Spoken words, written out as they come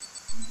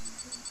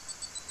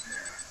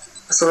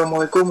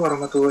Assalamualaikum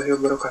warahmatullahi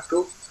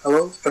wabarakatuh.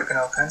 Halo,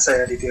 perkenalkan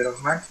saya Aditya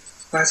Rahman,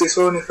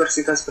 mahasiswa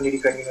Universitas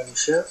Pendidikan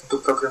Indonesia untuk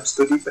program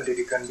studi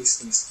Pendidikan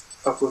Bisnis,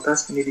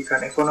 Fakultas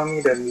Pendidikan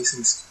Ekonomi dan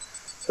Bisnis.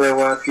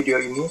 Lewat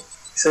video ini,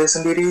 saya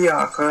sendiri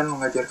yang akan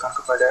mengajarkan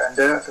kepada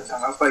Anda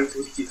tentang apa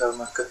itu digital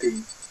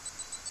marketing.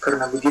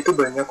 Karena begitu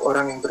banyak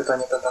orang yang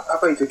bertanya tentang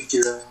apa itu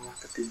digital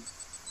marketing.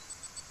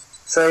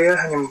 Saya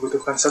hanya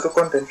membutuhkan satu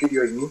konten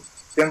video ini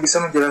yang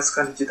bisa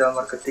menjelaskan digital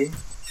marketing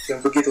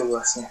yang begitu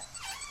luasnya.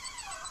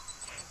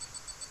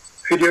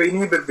 Video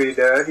ini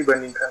berbeda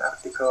dibandingkan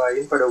artikel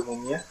lain pada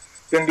umumnya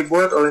yang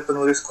dibuat oleh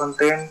penulis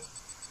konten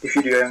di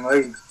video yang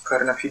lain,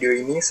 karena video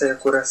ini saya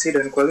kurasi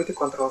dan quality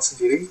control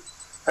sendiri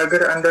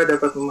agar Anda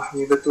dapat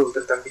memahami betul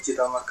tentang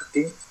digital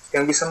marketing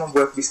yang bisa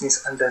membuat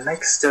bisnis Anda naik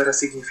secara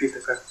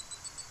signifikan.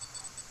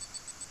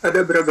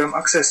 Ada beragam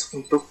akses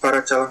untuk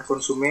para calon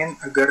konsumen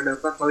agar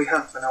dapat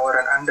melihat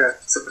penawaran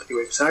Anda seperti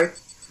website,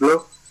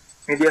 blog,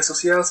 media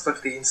sosial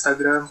seperti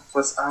Instagram,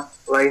 WhatsApp,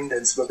 Line,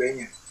 dan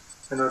sebagainya.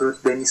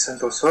 Menurut Denis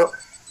Santoso,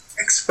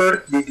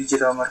 expert di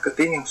digital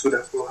marketing yang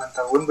sudah puluhan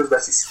tahun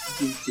berbasis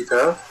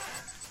digital,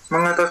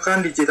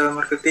 mengatakan digital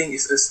marketing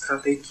is a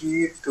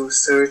strategy to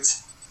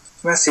search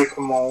massive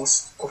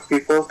amounts of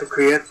people to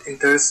create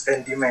interest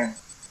and demand.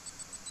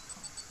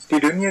 Di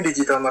dunia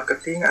digital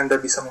marketing, Anda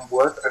bisa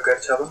membuat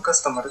agar calon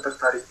customer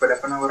tertarik pada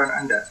penawaran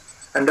Anda.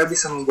 Anda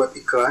bisa membuat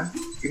iklan,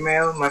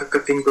 email,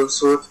 marketing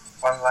brosur,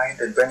 online,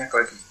 dan banyak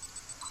lagi.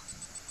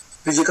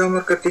 Digital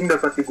marketing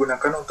dapat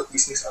digunakan untuk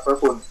bisnis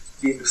apapun,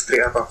 di industri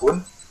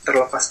apapun,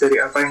 terlepas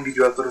dari apa yang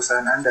dijual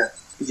perusahaan Anda.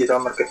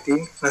 Digital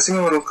marketing masih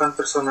memerlukan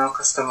personal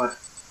customer.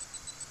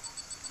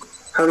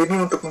 Hal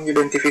ini untuk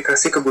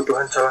mengidentifikasi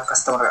kebutuhan calon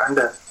customer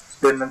Anda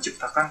dan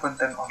menciptakan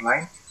konten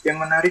online yang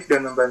menarik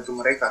dan membantu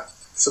mereka.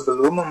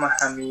 Sebelum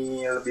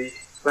memahami lebih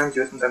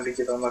lanjut tentang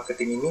digital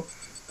marketing ini,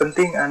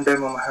 penting Anda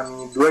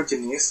memahami dua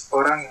jenis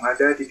orang yang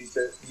ada di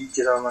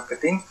digital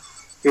marketing,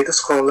 yaitu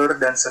scroller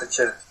dan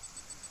searcher.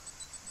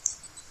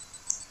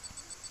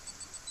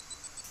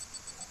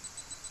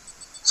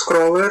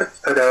 Scroller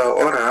adalah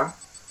orang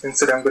yang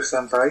sedang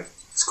bersantai,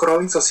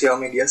 scrolling sosial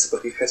media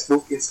seperti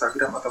Facebook,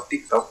 Instagram, atau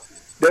TikTok,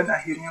 dan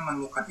akhirnya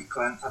menemukan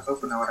iklan atau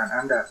penawaran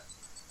Anda.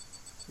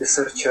 The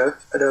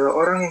searcher adalah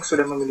orang yang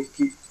sudah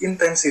memiliki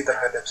intensi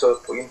terhadap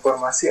suatu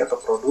informasi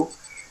atau produk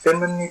dan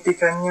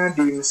menitikannya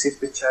di mesin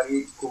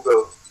pencari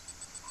Google.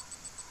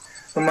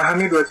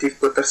 Memahami dua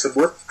tipe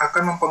tersebut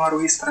akan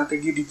mempengaruhi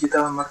strategi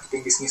digital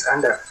marketing bisnis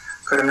Anda,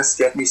 karena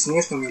setiap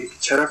bisnis memiliki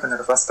cara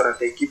penerapan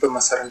strategi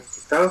pemasaran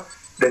digital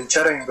dan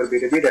cara yang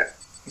berbeda-beda.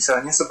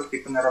 Misalnya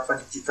seperti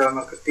penerapan digital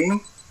marketing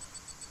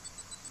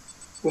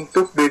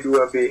untuk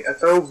B2B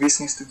atau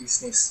business to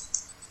business.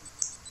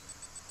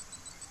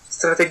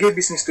 Strategi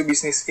business to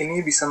business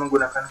ini bisa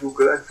menggunakan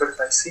Google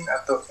Advertising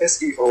atau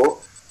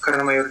SEO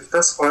karena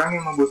mayoritas orang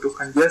yang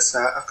membutuhkan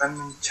jasa akan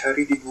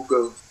mencari di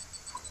Google.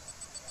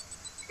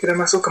 Kita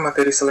masuk ke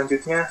materi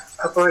selanjutnya,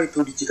 apa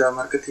itu digital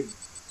marketing?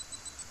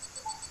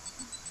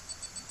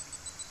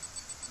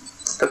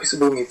 Tapi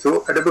sebelum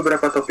itu, ada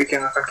beberapa topik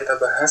yang akan kita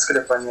bahas ke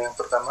depannya. Yang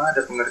pertama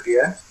ada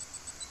pengertian,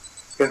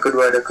 yang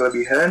kedua ada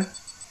kelebihan,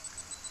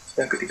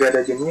 yang ketiga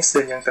ada jenis,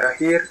 dan yang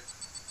terakhir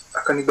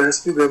akan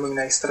dibahas juga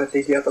mengenai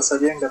strategi apa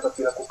saja yang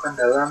dapat dilakukan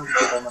dalam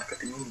digital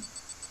marketing ini.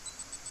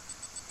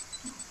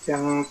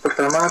 Yang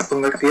pertama,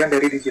 pengertian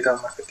dari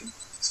digital marketing.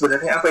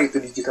 Sebenarnya apa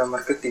itu digital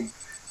marketing?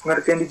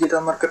 Pengertian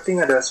digital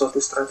marketing adalah suatu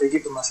strategi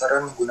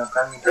pemasaran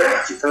menggunakan media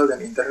digital dan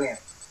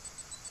internet.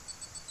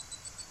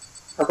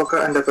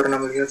 Apakah Anda pernah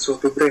melihat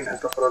suatu brand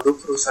atau produk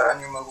perusahaan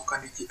yang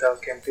melakukan digital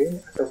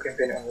campaign atau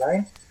campaign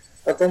online?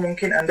 Atau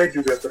mungkin Anda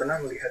juga pernah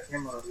melihatnya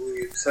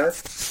melalui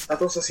website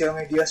atau sosial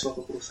media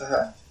suatu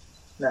perusahaan.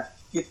 Nah,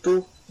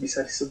 itu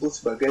bisa disebut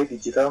sebagai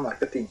digital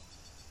marketing.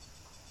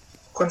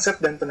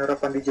 Konsep dan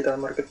penerapan digital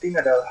marketing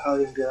adalah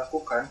hal yang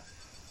dilakukan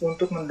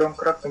untuk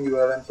mendongkrak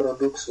penjualan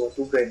produk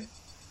suatu brand.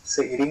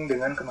 Seiring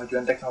dengan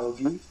kemajuan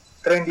teknologi,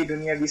 tren di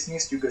dunia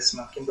bisnis juga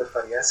semakin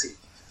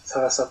bervariasi.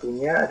 Salah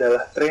satunya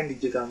adalah tren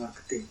digital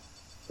marketing.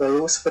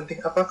 Lalu,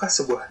 sepenting apakah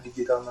sebuah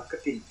digital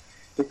marketing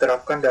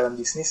diterapkan dalam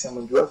bisnis yang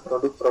menjual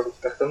produk-produk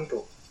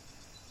tertentu?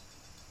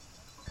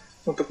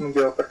 Untuk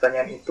menjawab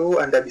pertanyaan itu,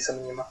 Anda bisa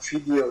menyimak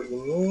video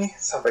ini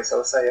sampai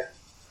selesai ya.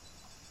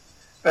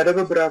 Ada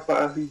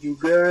beberapa ahli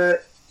juga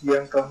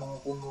yang telah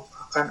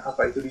mengemukakan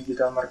apa itu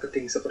digital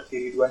marketing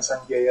seperti Ridwan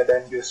Sanjaya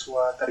dan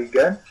Joshua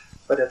Tarigan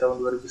pada tahun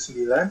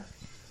 2009.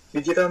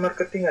 Digital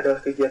marketing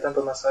adalah kegiatan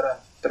pemasaran,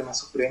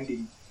 termasuk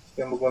branding,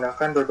 yang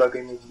menggunakan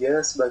berbagai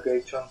media sebagai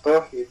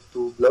contoh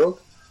yaitu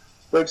blog,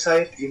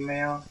 website,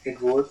 email,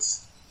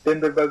 AdWords, dan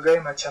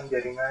berbagai macam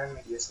jaringan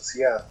media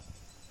sosial.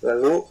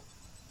 Lalu,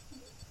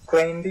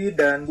 Kleindi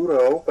dan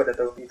Burrow pada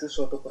tahun itu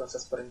suatu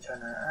proses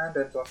perencanaan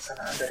dan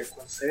pelaksanaan dari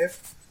konsep,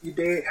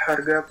 ide,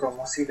 harga,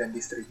 promosi, dan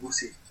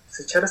distribusi.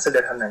 Secara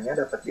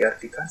sederhananya dapat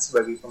diartikan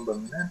sebagai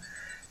pembangunan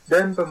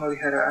dan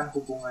pemeliharaan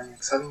hubungan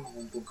yang saling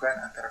menguntungkan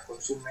antara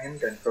konsumen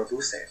dan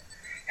produsen.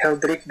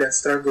 Heldrick dan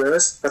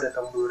Stragles pada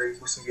tahun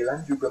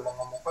 2009 juga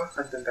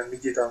mengemukakan tentang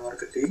digital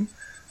marketing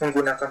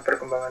menggunakan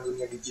perkembangan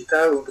dunia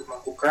digital untuk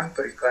melakukan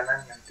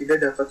periklanan yang tidak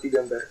dapat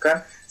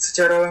digambarkan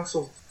secara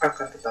langsung,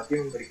 akan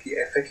tetapi memiliki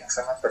efek yang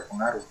sangat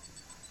berpengaruh.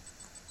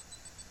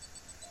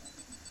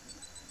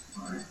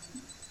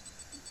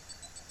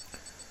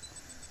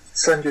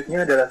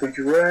 Selanjutnya adalah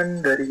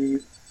tujuan dari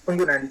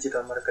penggunaan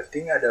digital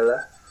marketing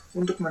adalah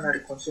untuk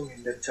menarik konsumen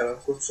dan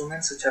calon konsumen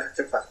secara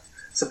cepat.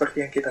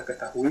 Seperti yang kita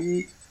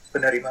ketahui,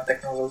 penerimaan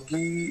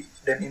teknologi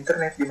dan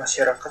internet di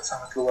masyarakat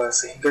sangat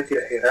luas, sehingga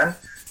tidak heran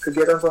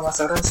kegiatan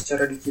pemasaran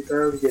secara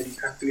digital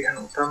dijadikan pilihan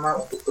utama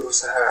untuk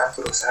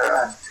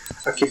perusahaan-perusahaan.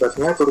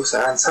 Akibatnya,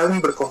 perusahaan saling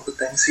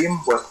berkompetensi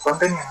membuat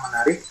konten yang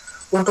menarik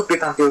untuk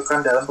ditampilkan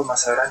dalam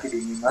pemasaran di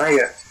dunia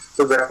maya.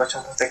 Beberapa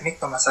contoh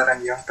teknik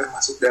pemasaran yang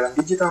termasuk dalam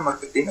digital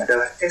marketing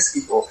adalah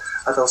SEO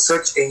atau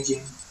Search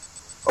Engine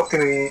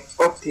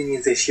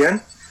Optimization,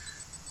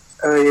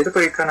 yaitu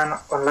periklanan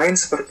online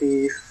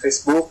seperti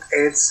Facebook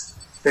Ads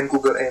dan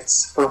Google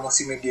Ads,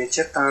 promosi media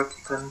cetak,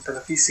 iklan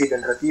televisi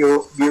dan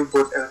radio,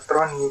 billboard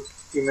elektronik,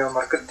 email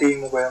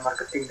marketing, mobile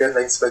marketing, dan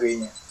lain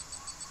sebagainya.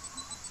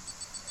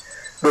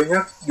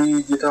 Banyak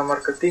digital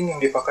marketing yang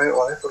dipakai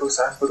oleh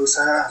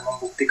perusahaan-perusahaan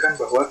membuktikan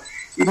bahwa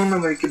ini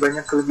memiliki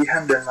banyak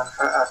kelebihan dan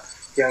manfaat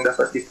yang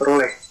dapat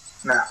diperoleh.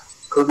 Nah,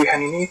 kelebihan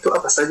ini itu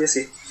apa saja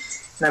sih?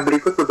 Nah,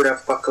 berikut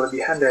beberapa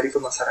kelebihan dari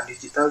pemasaran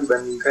digital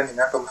dibandingkan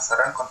dengan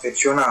pemasaran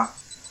konvensional.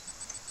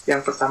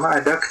 Yang pertama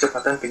ada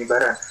kecepatan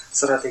penyebaran.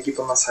 Strategi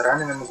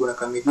pemasaran dengan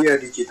menggunakan media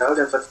digital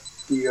dapat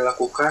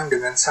dilakukan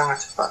dengan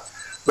sangat cepat,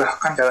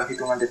 bahkan dalam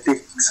hitungan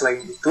detik.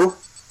 Selain itu,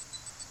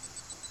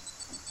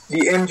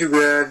 DM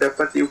juga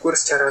dapat diukur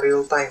secara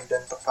real time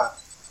dan tepat.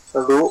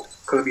 Lalu,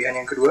 kelebihan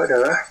yang kedua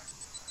adalah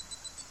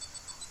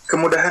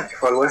kemudahan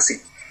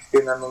evaluasi.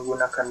 Dengan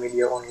menggunakan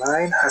media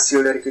online, hasil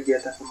dari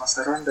kegiatan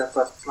pemasaran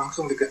dapat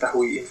langsung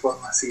diketahui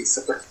informasi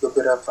seperti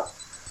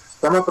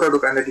lama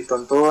produk Anda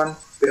ditonton,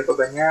 berapa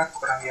banyak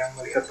orang yang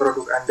melihat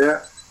produk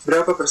Anda,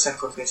 berapa persen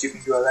konvensi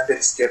penjualan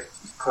dari setiap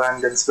iklan,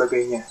 dan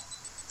sebagainya.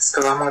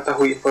 Setelah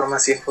mengetahui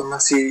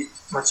informasi-informasi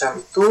macam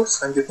itu,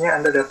 selanjutnya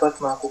Anda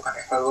dapat melakukan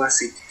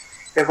evaluasi.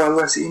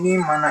 Evaluasi ini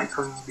mana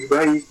iklan yang lebih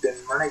baik dan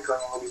mana iklan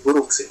yang lebih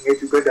buruk, sehingga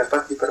juga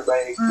dapat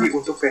diperbaiki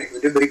untuk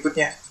periode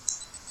berikutnya.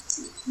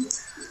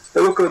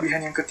 Lalu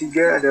kelebihan yang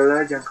ketiga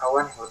adalah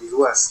jangkauan yang lebih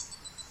luas.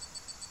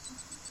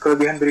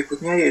 Kelebihan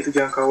berikutnya yaitu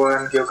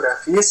jangkauan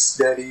geografis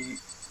dari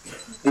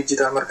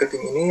digital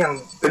marketing ini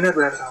yang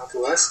benar-benar sangat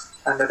luas.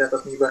 Anda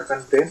dapat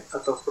menyebarkan brand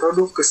atau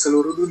produk ke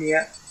seluruh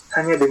dunia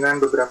hanya dengan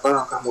beberapa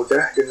langkah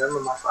mudah dengan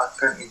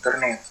memanfaatkan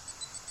internet.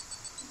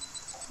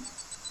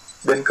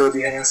 Dan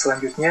kelebihan yang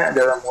selanjutnya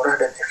adalah murah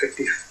dan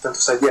efektif,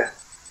 tentu saja.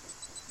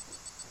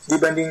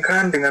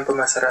 Dibandingkan dengan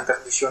pemasaran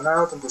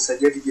tradisional, tentu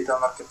saja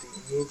digital marketing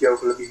ini jauh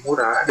lebih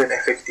murah dan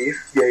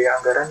efektif. Biaya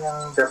anggaran yang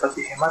dapat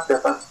dihemat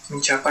dapat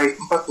mencapai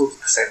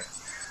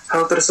 40%.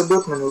 Hal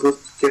tersebut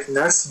menurut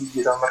Gartner's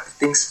Digital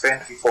Marketing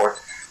Spend Report.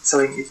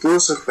 Selain itu,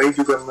 survei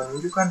juga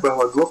menunjukkan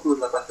bahwa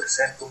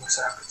 28%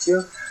 pengusaha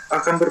kecil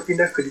akan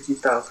berpindah ke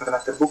digital karena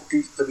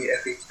terbukti lebih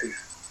efektif.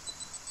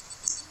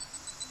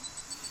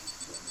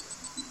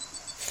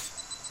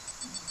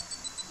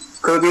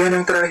 Kelebihan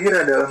yang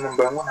terakhir adalah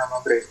membangun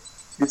nama brand.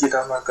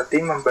 Digital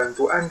marketing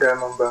membantu Anda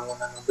membangun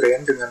nama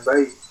brand dengan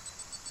baik.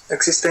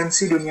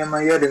 Eksistensi dunia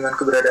maya dengan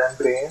keberadaan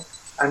brand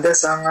Anda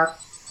sangat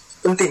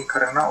penting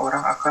karena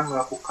orang akan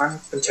melakukan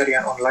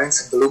pencarian online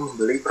sebelum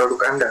membeli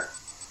produk Anda.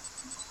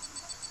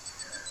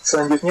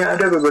 Selanjutnya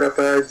ada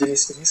beberapa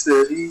jenis-jenis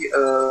dari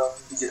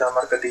digital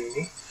marketing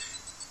ini.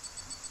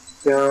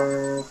 Yang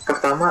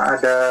pertama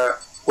ada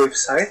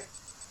website.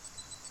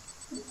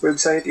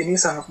 Website ini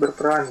sangat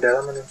berperan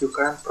dalam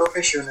menunjukkan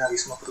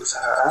profesionalisme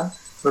perusahaan,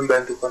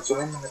 membantu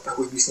konsumen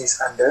mengetahui bisnis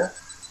Anda,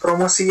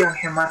 promosi yang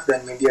hemat,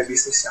 dan media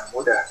bisnis yang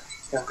mudah.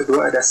 Yang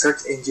kedua ada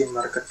search engine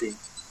marketing.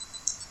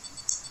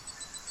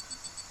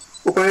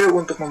 Upaya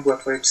untuk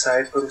membuat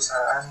website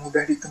perusahaan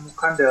mudah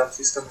ditemukan dalam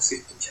sistem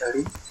mesin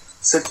pencari.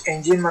 Search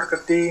engine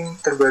marketing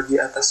terbagi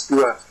atas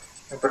dua.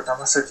 Yang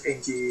pertama search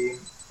engine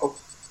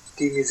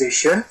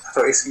optimization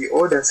atau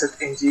SEO dan search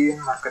engine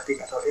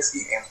marketing atau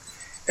SEM.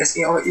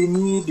 SEO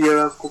ini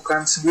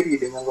dilakukan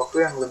sendiri dengan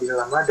waktu yang lebih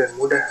lama dan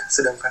mudah,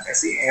 sedangkan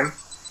SEM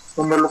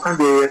memerlukan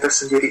biaya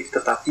tersendiri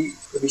tetapi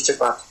lebih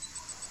cepat.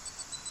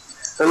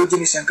 Lalu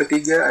jenis yang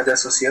ketiga ada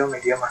social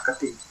media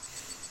marketing.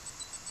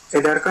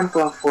 Edarkan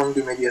platform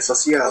di media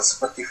sosial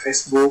seperti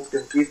Facebook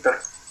dan Twitter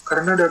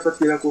karena dapat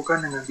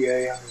dilakukan dengan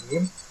biaya yang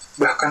minim,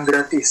 bahkan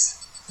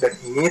gratis. Dan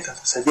ini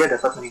tentu saja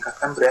dapat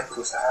meningkatkan brand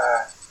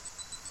perusahaan.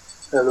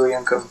 Lalu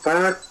yang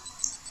keempat,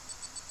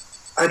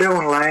 ada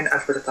online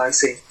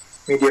advertising.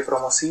 Media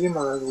promosi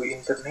melalui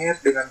internet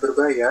dengan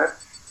berbayar,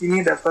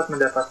 ini dapat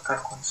mendapatkan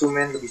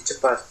konsumen lebih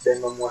cepat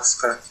dan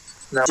memuaskan.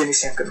 Nah,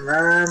 jenis yang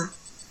keenam,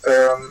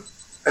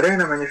 ada yang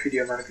namanya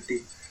video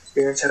marketing.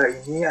 Dengan cara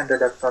ini, Anda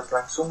dapat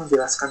langsung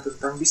menjelaskan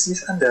tentang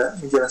bisnis Anda,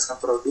 menjelaskan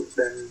produk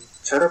dan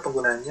cara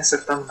penggunaannya,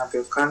 serta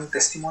menampilkan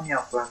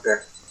testimonial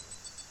pelanggan.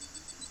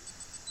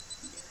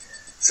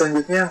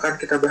 Selanjutnya yang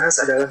akan kita bahas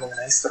adalah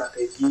mengenai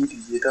strategi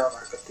digital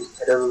marketing.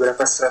 Ada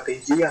beberapa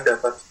strategi yang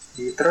dapat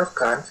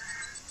diterapkan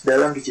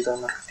dalam digital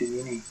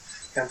marketing ini.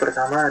 Yang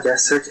pertama ada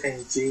Search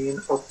Engine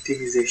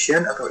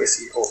Optimization atau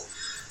SEO.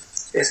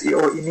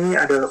 SEO ini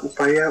adalah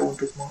upaya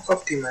untuk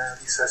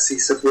mengoptimalisasi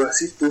sebuah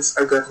situs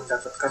agar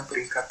mendapatkan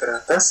peringkat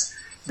teratas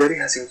dari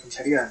hasil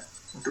pencarian.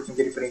 Untuk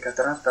menjadi peringkat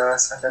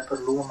teratas, Anda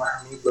perlu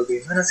memahami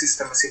bagaimana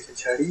sistem mesin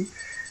pencari,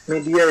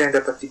 media yang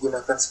dapat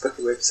digunakan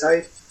seperti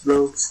website,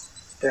 blogs,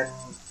 dan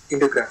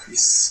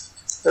infografis.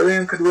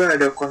 Lalu yang kedua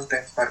ada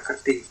content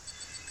marketing.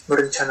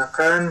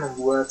 Merencanakan,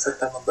 membuat,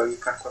 serta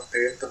membagikan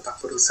konten tentang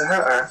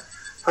perusahaan.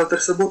 Hal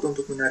tersebut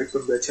untuk menarik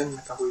pembaca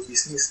mengetahui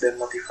bisnis dan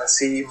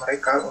motivasi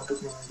mereka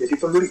untuk menjadi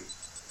pembeli.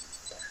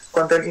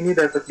 Konten ini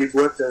dapat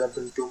dibuat dalam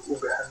bentuk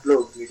unggahan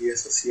blog, media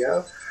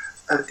sosial,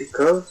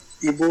 artikel,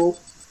 e-book,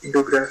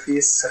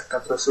 infografis, serta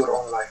brosur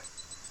online.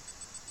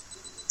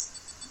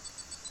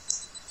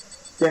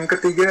 Yang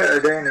ketiga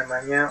ada yang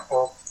namanya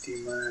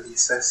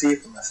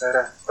otomatisasi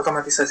pemasaran.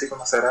 Otomatisasi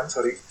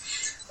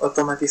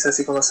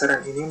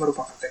pemasaran ini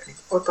merupakan teknik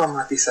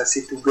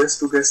otomatisasi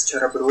tugas-tugas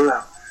secara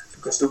berulang.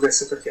 Tugas-tugas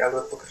seperti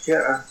alur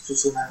pekerjaan,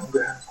 susunan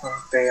unggahan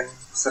konten,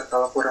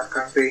 serta laporan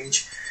campaign.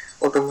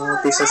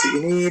 Otomatisasi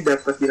ini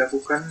dapat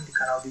dilakukan di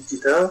kanal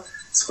digital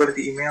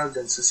seperti email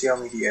dan sosial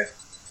media.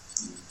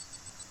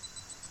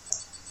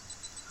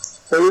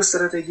 Lalu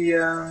strategi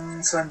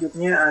yang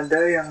selanjutnya ada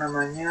yang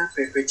namanya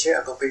PPC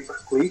atau Pay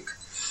Per Click.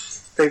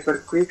 Pay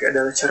Per Click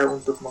adalah cara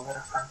untuk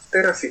mengarahkan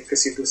traffic ke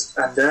situs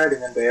Anda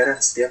dengan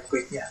bayaran setiap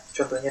kliknya.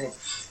 Contohnya nih,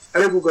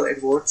 ada Google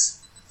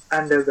AdWords,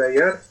 Anda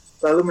bayar,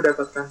 lalu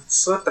mendapatkan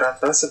slot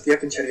teratas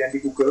setiap pencarian di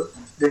Google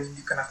dan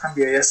dikenakan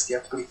biaya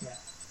setiap kliknya.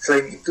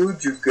 Selain itu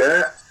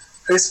juga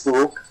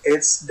Facebook,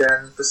 Ads,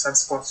 dan pesan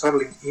sponsor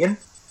LinkedIn,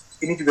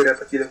 ini juga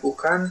dapat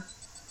dilakukan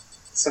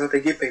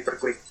strategi Pay Per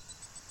Click.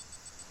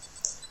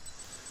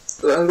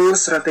 Lalu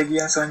strategi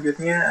yang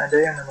selanjutnya ada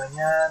yang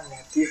namanya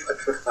native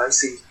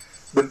advertising.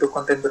 Bentuk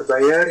konten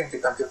berbayar yang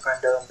ditampilkan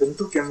dalam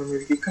bentuk yang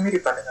memiliki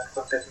kemiripan dengan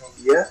konten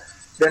media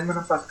dan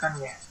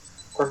menempatkannya.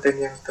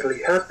 Konten yang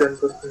terlihat dan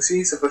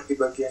berfungsi seperti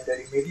bagian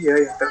dari media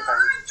yang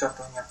terkait,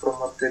 contohnya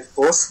promoted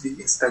post di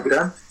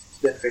Instagram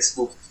dan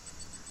Facebook.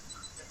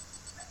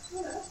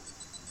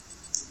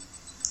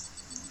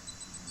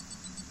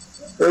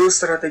 Lalu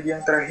strategi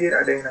yang terakhir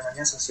ada yang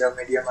namanya social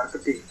media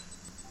marketing.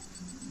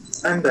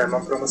 Anda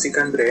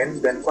mempromosikan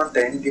brand dan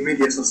konten di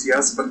media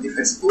sosial seperti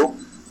Facebook,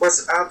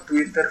 WhatsApp,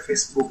 Twitter,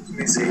 Facebook,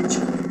 Message.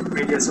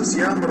 Media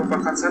sosial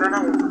merupakan sarana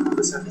untuk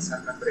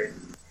membesar-besarkan brand.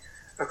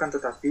 Akan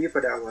tetapi,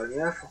 pada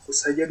awalnya fokus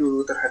saja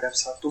dulu terhadap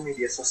satu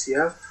media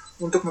sosial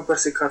untuk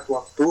mempersingkat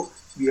waktu,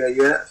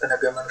 biaya,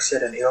 tenaga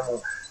manusia, dan ilmu.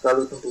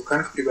 Lalu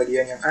tentukan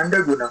kepribadian yang Anda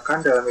gunakan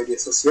dalam media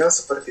sosial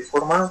seperti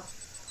formal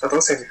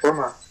atau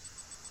semi-formal.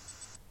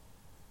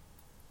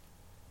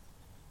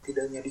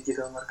 Tidaknya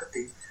digital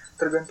marketing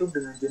tergantung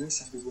dengan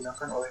jenis yang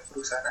digunakan oleh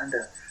perusahaan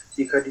Anda.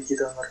 Jika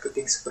digital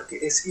marketing seperti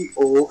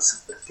SEO,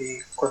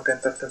 seperti konten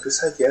tertentu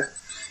saja,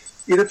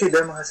 itu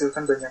tidak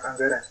menghasilkan banyak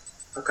anggaran.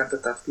 Akan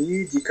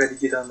tetapi, jika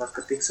digital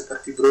marketing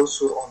seperti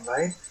brosur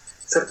online,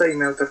 serta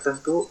email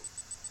tertentu,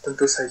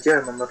 tentu saja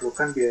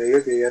memerlukan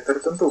biaya-biaya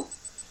tertentu.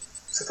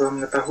 Setelah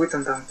mengetahui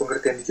tentang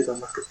pengertian digital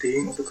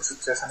marketing untuk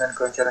kesuksesan dan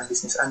kelancaran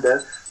bisnis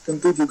Anda,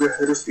 tentu juga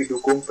harus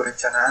didukung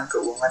perencanaan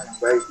keuangan yang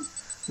baik.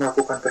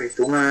 Melakukan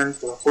perhitungan,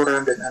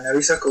 pelaporan, dan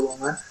analisa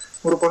keuangan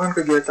merupakan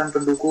kegiatan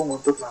pendukung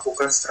untuk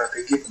melakukan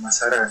strategi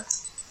pemasaran.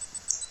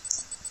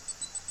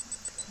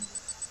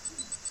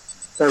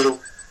 Lalu,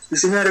 di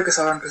sini ada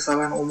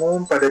kesalahan-kesalahan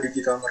umum pada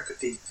digital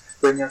marketing.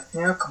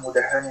 Banyaknya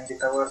kemudahan yang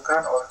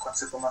ditawarkan oleh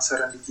konsep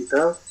pemasaran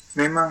digital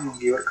memang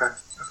menggiurkan.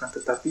 Akan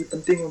tetapi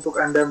penting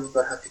untuk Anda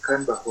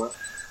memperhatikan bahwa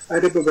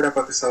ada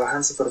beberapa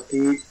kesalahan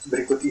seperti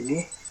berikut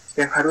ini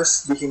yang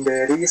harus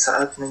dihindari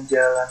saat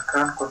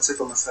menjalankan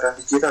konsep pemasaran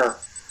digital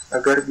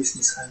agar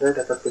bisnis Anda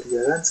dapat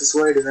berjalan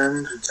sesuai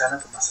dengan rencana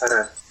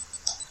pemasaran.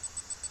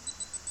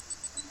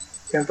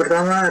 Yang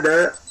pertama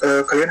ada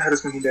kalian harus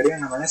menghindari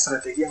yang namanya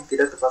strategi yang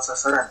tidak tepat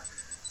sasaran.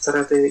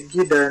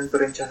 Strategi dan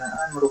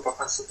perencanaan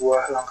merupakan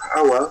sebuah langkah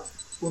awal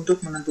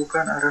untuk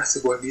menentukan arah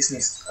sebuah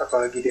bisnis.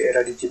 Apalagi di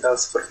era digital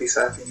seperti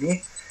saat ini,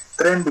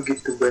 tren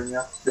begitu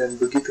banyak dan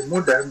begitu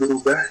mudah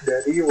berubah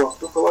dari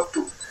waktu ke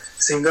waktu,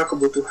 sehingga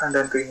kebutuhan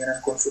dan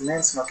keinginan konsumen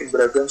semakin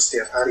beragam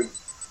setiap hari.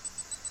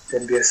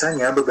 Dan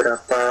biasanya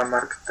beberapa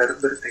marketer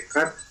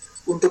bertekad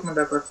untuk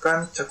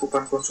mendapatkan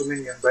cakupan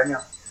konsumen yang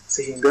banyak,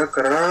 sehingga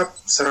kerap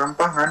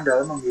serampangan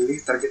dalam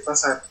memilih target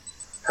pasar.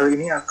 Hal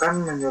ini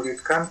akan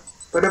menyulitkan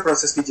pada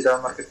proses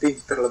digital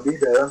marketing,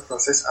 terlebih dalam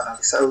proses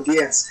analisa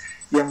audiens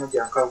yang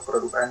menjangkau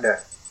produk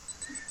Anda.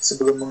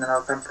 Sebelum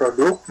mengenalkan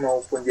produk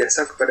maupun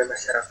jasa kepada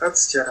masyarakat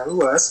secara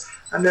luas,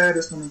 Anda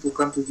harus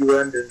menentukan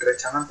tujuan dan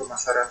rancangan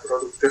pemasaran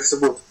produk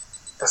tersebut.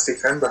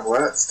 Pastikan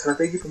bahwa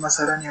strategi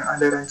pemasaran yang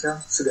Anda rancang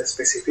sudah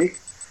spesifik,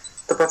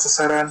 tepat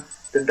sasaran,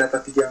 dan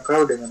dapat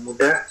dijangkau dengan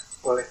mudah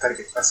oleh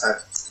target pasar.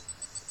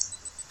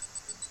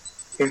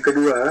 Yang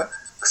kedua,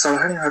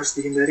 kesalahan yang harus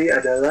dihindari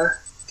adalah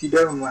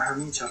tidak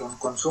memahami calon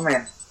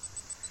konsumen.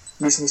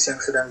 Bisnis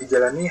yang sedang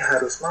dijalani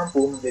harus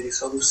mampu menjadi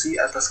solusi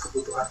atas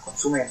kebutuhan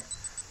konsumen.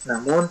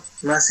 Namun,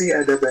 masih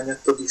ada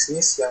banyak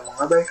pebisnis yang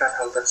mengabaikan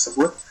hal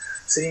tersebut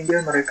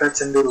sehingga mereka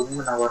cenderung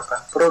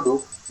menawarkan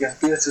produk yang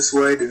tidak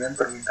sesuai dengan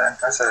permintaan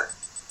pasar.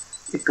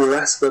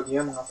 Itulah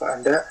sebabnya mengapa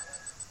Anda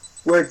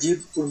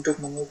wajib untuk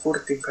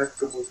mengukur tingkat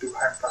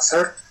kebutuhan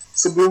pasar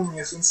sebelum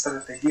menyusun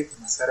strategi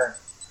pemasaran.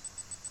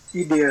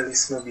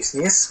 Idealisme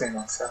bisnis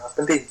memang sangat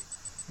penting,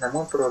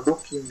 namun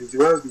produk yang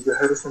dijual juga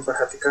harus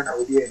memperhatikan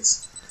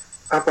audiens.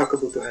 Apa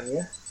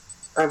kebutuhannya,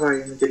 apa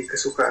yang menjadi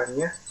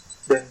kesukaannya,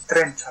 dan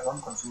tren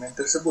calon konsumen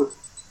tersebut.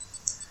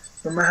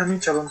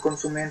 Memahami calon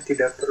konsumen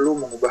tidak perlu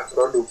mengubah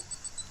produk,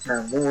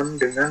 namun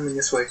dengan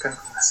menyesuaikan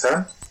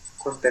kemasan,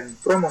 konten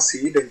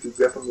promosi, dan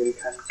juga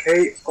pemilihan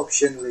key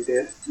option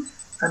leader,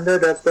 Anda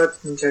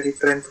dapat mencari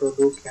tren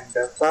produk yang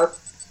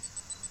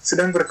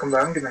sedang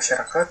berkembang di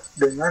masyarakat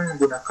dengan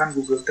menggunakan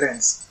Google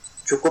Trends.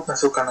 Cukup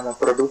masukkan nama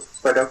produk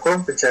pada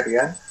kolom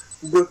pencarian,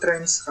 Google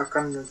Trends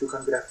akan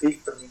menunjukkan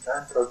grafik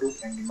permintaan produk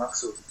yang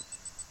dimaksud.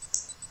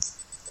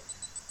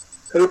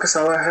 Lalu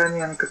kesalahan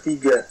yang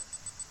ketiga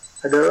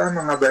adalah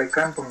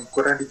mengabaikan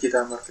pengukuran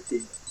digital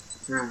marketing.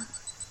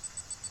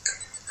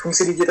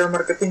 Fungsi digital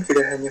marketing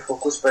tidak hanya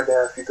fokus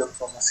pada fitur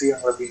promosi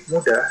yang lebih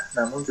mudah,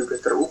 namun juga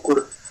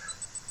terukur.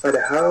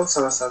 Padahal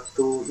salah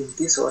satu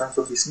inti seorang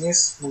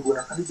pebisnis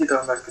menggunakan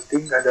digital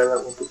marketing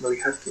adalah untuk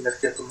melihat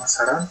kinerja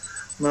pemasaran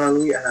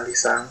melalui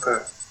analisa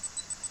angka.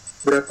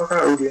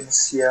 Berapakah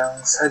audiens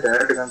yang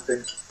sadar dengan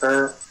brand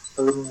kita,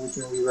 lalu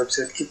mengunjungi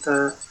website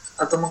kita,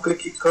 atau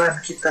mengklik iklan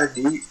kita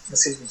di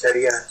mesin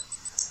pencarian?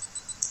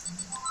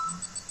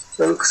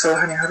 Lalu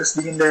kesalahan yang harus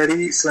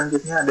dihindari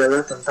selanjutnya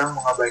adalah tentang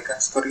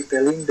mengabaikan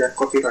storytelling dan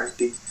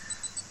copywriting.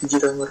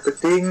 Digital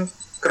marketing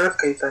erat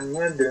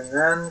kaitannya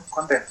dengan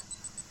konten.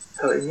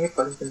 Hal ini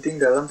paling penting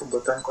dalam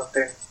pembuatan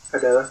konten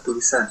adalah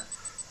tulisan,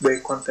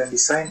 baik konten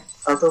desain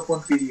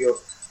ataupun video.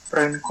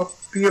 Peran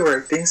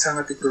copywriting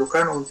sangat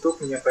diperlukan untuk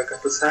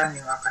menyampaikan pesan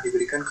yang akan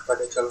diberikan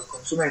kepada calon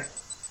konsumen.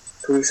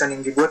 Tulisan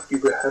yang dibuat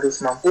juga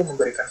harus mampu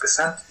memberikan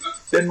kesan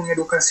dan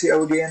mengedukasi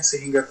audiens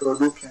sehingga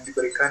produk yang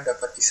diberikan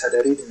dapat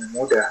disadari dengan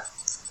mudah.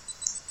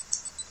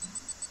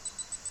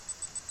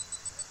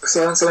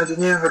 Kesalahan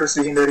selanjutnya yang harus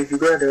dihindari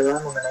juga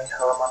adalah mengenai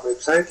halaman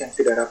website yang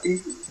tidak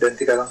rapi dan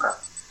tidak lengkap.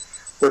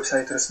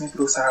 Website resmi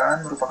perusahaan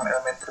merupakan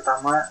elemen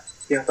pertama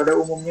yang pada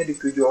umumnya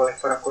dituju oleh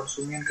para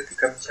konsumen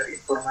ketika mencari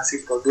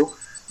informasi produk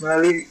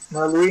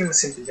melalui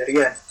mesin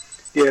pencarian.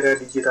 Di era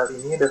digital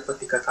ini dapat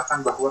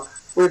dikatakan bahwa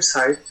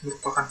website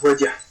merupakan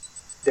wajah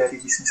dari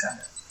bisnis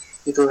Anda.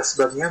 Itulah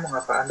sebabnya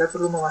mengapa Anda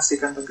perlu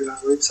memastikan tampilan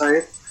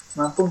website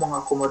mampu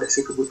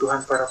mengakomodasi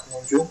kebutuhan para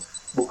pengunjung,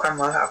 bukan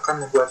malah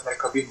akan membuat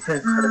mereka bingung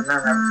karena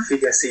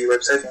navigasi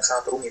website yang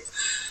sangat rumit.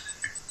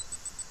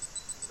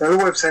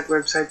 Lalu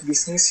website-website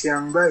bisnis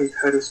yang baik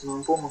harus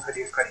mampu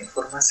menghadirkan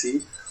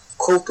informasi,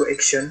 call to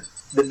action,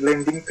 dan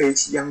landing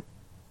page yang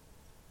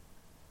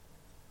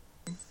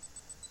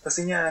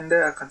pastinya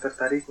Anda akan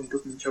tertarik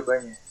untuk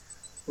mencobanya.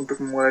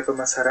 Untuk memulai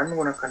pemasaran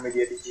menggunakan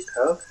media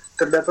digital,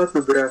 terdapat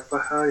beberapa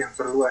hal yang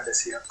perlu Anda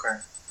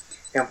siapkan.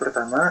 Yang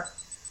pertama,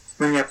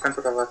 menyiapkan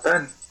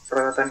peralatan.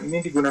 Peralatan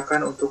ini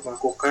digunakan untuk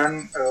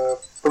melakukan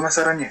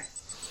pemasarannya.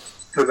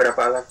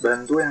 Beberapa alat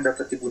bantu yang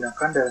dapat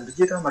digunakan dalam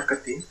digital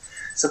marketing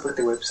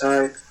seperti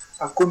website,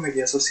 akun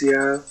media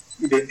sosial,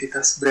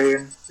 identitas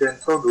brand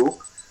dan produk,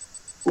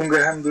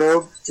 unggahan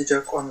blog,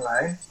 jejak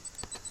online,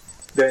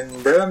 dan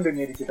dalam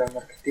dunia digital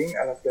marketing,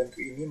 alat bantu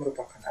ini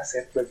merupakan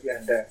aset bagi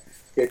Anda.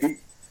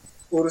 Jadi,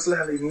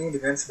 uruslah hal ini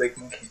dengan sebaik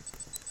mungkin.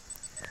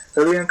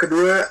 Lalu yang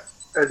kedua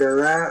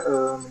adalah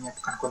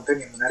menyiapkan konten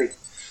yang menarik.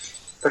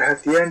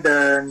 Perhatian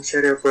dan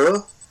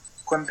shareable,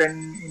 konten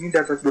ini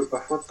dapat berupa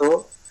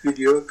foto,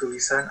 video,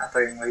 tulisan,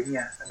 atau yang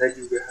lainnya. Anda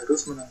juga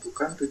harus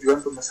menentukan tujuan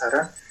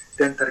pemasaran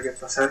dan target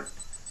pasar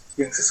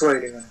yang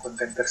sesuai dengan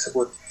konten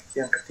tersebut.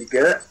 Yang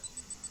ketiga,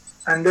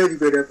 Anda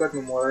juga dapat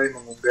memulai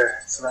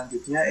mengunggah.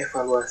 Selanjutnya,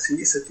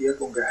 evaluasi setiap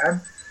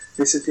unggahan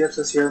di setiap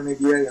sosial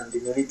media yang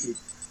dimiliki.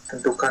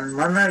 Tentukan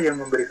mana yang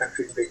memberikan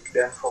feedback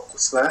dan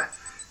fokuslah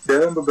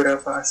dalam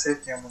beberapa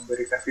aset yang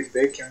memberikan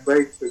feedback yang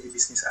baik bagi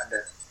bisnis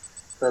Anda.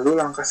 Lalu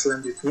langkah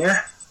selanjutnya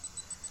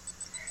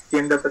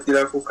yang dapat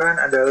dilakukan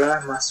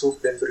adalah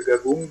masuk dan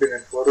bergabung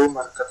dengan forum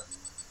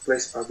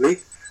marketplace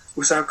publik.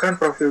 Usahakan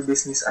profil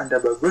bisnis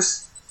Anda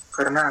bagus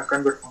karena akan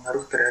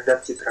berpengaruh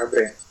terhadap citra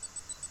brand.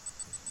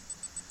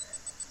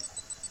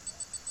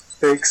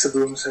 Baik,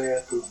 sebelum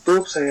saya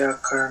tutup, saya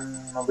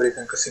akan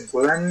memberikan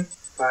kesimpulan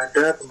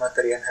pada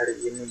pematerian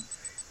hari ini,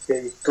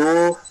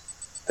 yaitu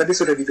tadi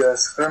sudah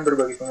dijelaskan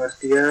berbagai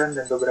pengertian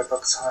dan beberapa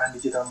kesalahan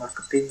digital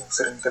marketing yang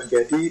sering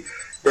terjadi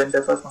dan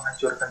dapat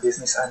menghancurkan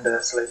bisnis Anda.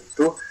 Selain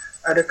itu,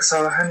 ada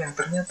kesalahan yang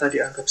ternyata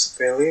dianggap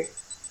sepele,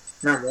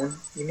 namun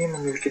ini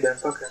memiliki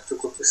dampak yang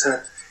cukup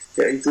besar,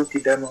 yaitu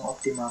tidak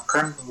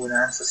mengoptimalkan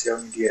penggunaan sosial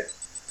media.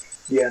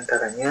 Di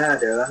antaranya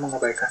adalah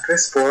mengabaikan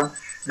respon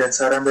dan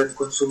saran dari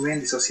konsumen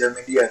di sosial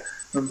media,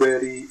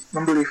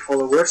 membeli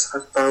followers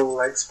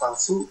atau likes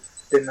palsu,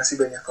 dan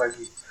masih banyak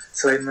lagi.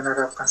 Selain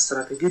menerapkan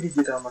strategi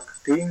digital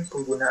marketing,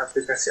 pengguna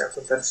aplikasi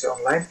akuntansi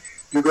online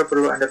juga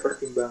perlu Anda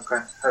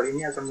pertimbangkan. Hal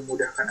ini akan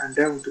memudahkan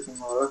Anda untuk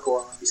mengelola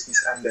keuangan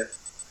bisnis Anda.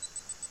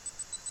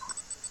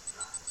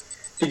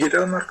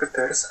 Digital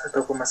marketers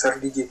atau pemasar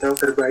digital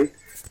terbaik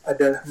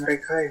adalah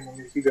mereka yang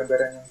memiliki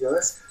gambaran yang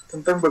jelas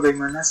tentang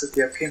bagaimana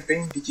setiap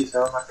campaign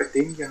digital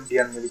marketing yang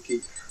dia miliki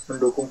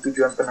mendukung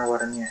tujuan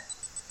penawarannya.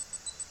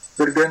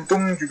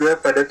 Bergantung juga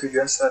pada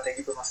tujuan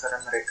strategi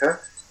pemasaran mereka,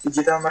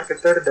 digital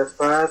marketer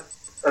dapat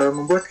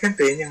membuat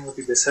campaign yang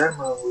lebih besar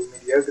melalui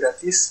media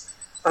gratis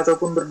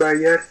ataupun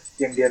berbayar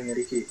yang dia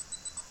miliki.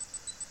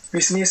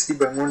 Bisnis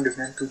dibangun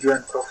dengan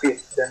tujuan profit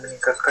dan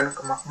meningkatkan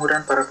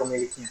kemakmuran para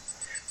pemiliknya.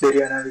 Dari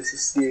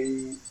analisis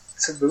di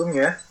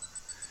sebelumnya,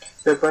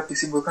 dapat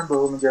disimpulkan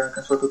bahwa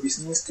menjalankan suatu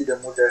bisnis tidak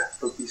mudah.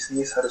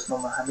 Pebisnis harus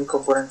memahami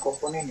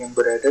komponen-komponen yang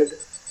berada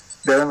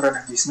dalam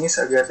ranah bisnis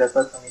agar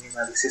dapat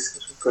meminimalisir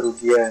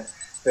kerugian.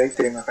 Baik,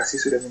 terima kasih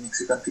sudah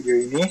menyaksikan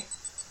video ini.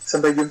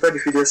 Sampai jumpa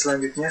di video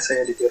selanjutnya.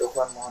 Saya Aditya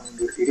Rohman, mohon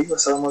undur diri.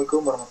 Wassalamualaikum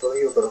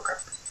warahmatullahi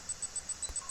wabarakatuh.